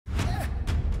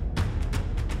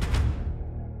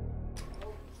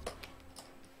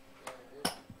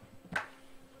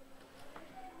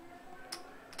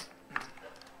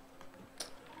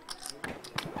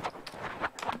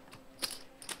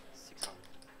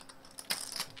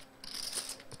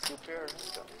pair,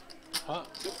 Huh?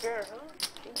 2 pair, huh?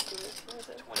 Seems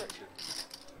good. 22.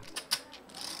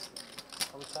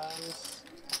 Sometimes.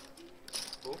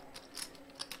 Who?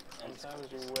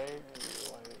 Sometimes you wait and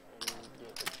you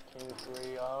get the king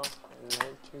 3 off and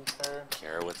hit 2 pair.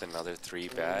 Garrett with another 3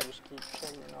 And bet. you just keep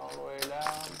checking all the way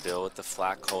down. Bill with the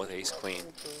flat call with ace queen.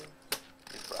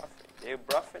 They're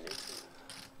bluffing it.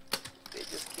 They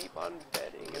just keep on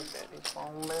betting and betting. Keep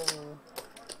on betting.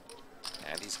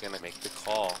 And he's going to make the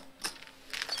call.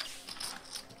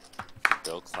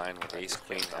 Bill Klein with ace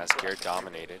queen has Garrett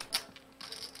dominated.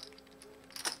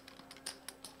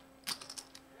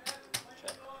 Check,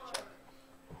 check.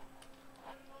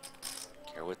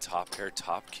 Garrett with top pair,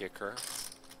 top kicker.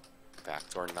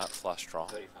 Backdoor nut flush draw.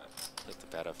 35. With the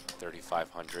bet of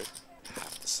 3,500.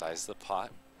 Half the size of the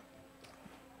pot.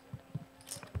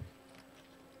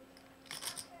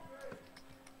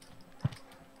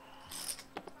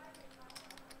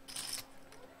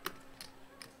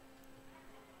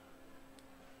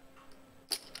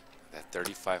 That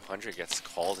 3,500 gets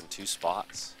called in 2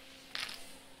 spots.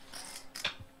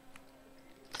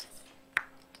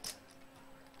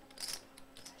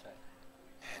 Check.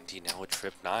 Andy now with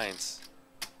trip 9s.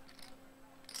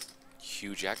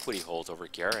 Huge equity hold over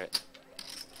Garrett.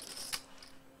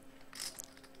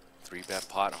 3-bet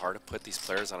pot, hard to put these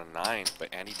players on a 9,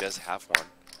 but Andy does have one.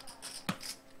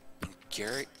 And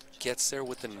Garrett gets there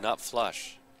with the nut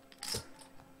flush.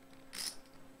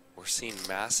 We're seeing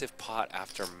massive pot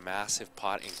after massive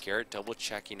pot, and Garrett double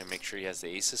checking to make sure he has the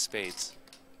ace of spades.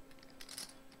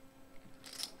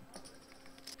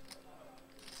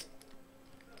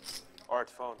 Art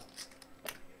phone.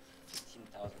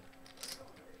 15,000.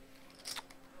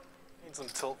 Need some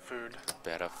tilt food.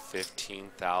 Bet of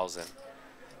 15,000.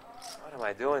 What am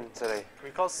I doing today? Can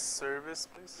we call service,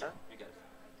 please? Huh? You got it.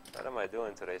 What am I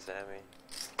doing today, Sammy?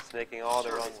 It's making all the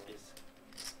wrong. Service, please.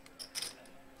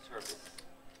 Service.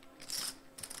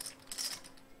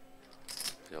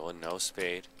 Bill with no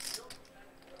spade.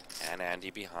 And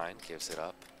Andy behind gives it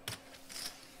up.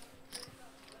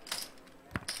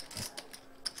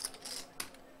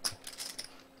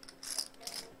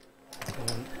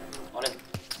 On in.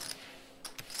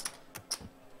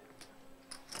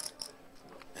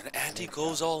 And Andy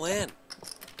goes all in.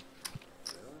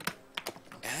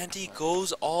 Andy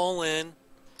goes all in.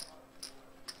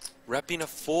 Repping a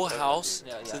full house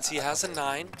since he has a 9.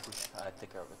 I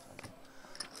take care of it.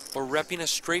 Or repping a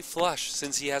straight flush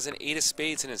since he has an 8 of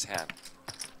spades in his hand.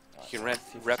 He can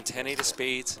rep 10 8 of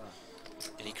spades.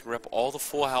 And he can rep all the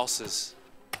full houses.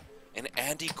 And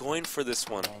Andy going for this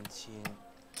one. 19,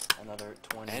 another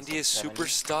 20. Andy is 70. super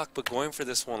stuck, but going for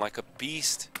this one like a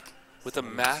beast with a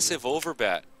massive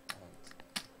overbet.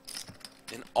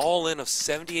 An all-in of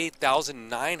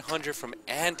 78,900 from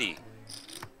Andy.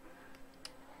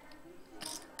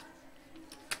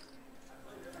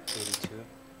 82.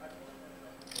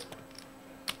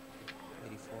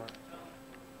 84.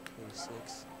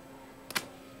 86.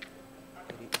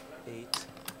 88.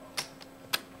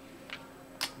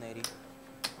 90.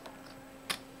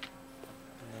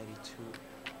 92.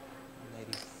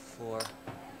 94.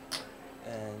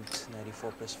 And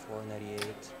 94 plus 4,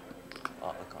 98. Oh,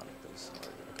 I can't make those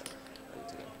already. Okay, I'll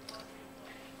do it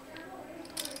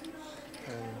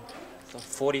again. So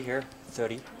 40 here,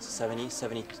 30, 70,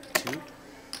 72,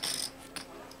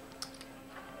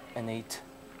 and 8.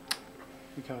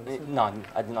 You counted this? None,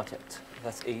 I did not yet.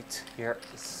 That's 8 here,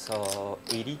 so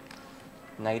 80,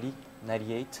 90,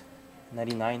 98,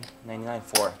 99, 99,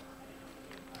 4.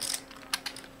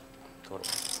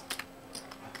 Total.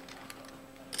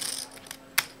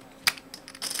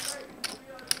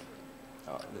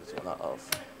 Oh, this one not off.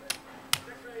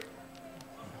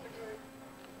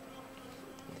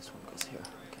 This one goes here.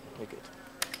 Okay, we're good.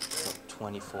 So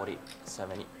 20, 40,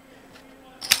 70,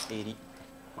 80,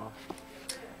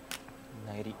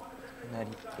 90,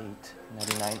 98,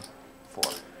 99,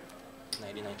 4.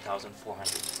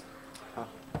 99,400. Huh.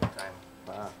 Time.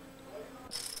 Wow.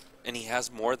 And he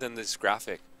has more than this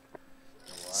graphic.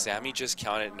 Sammy just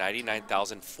counted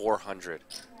 99,400.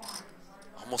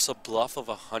 Almost a bluff of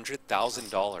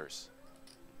 $100,000.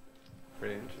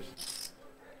 Pretty interesting.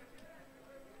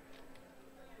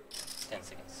 10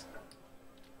 seconds.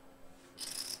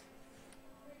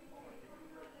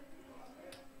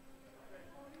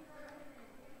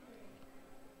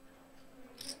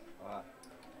 Wow.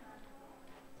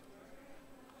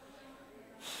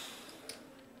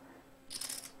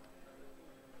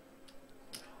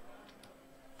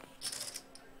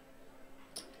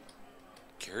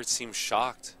 Garrett seems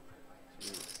shocked.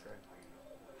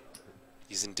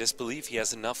 He's in disbelief. He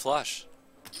has enough flush.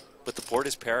 But the board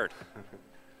is paired.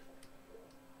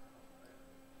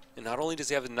 And not only does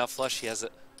he have a nut flush, he has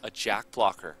a jack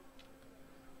blocker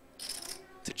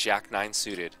to jack 9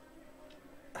 suited.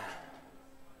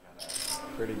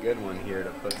 Pretty good one here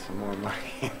to put some more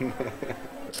money in there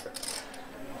for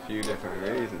a few different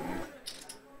reasons.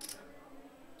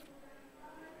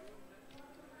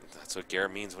 That's what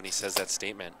Garrett means when he says that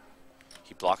statement.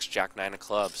 He blocks jack 9 of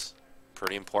clubs.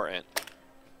 Pretty important.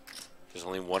 There's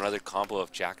only one other combo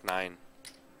of jack 9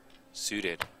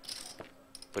 suited.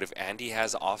 But if Andy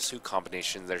has offsuit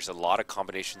combinations, there's a lot of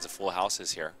combinations of full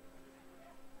houses here.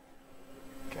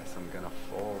 Guess I'm gonna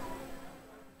fold.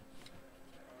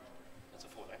 That's a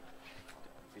fold, eh?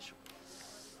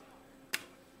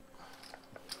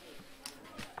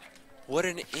 What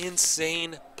an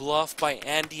insane bluff by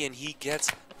Andy, and he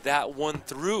gets that one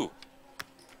through.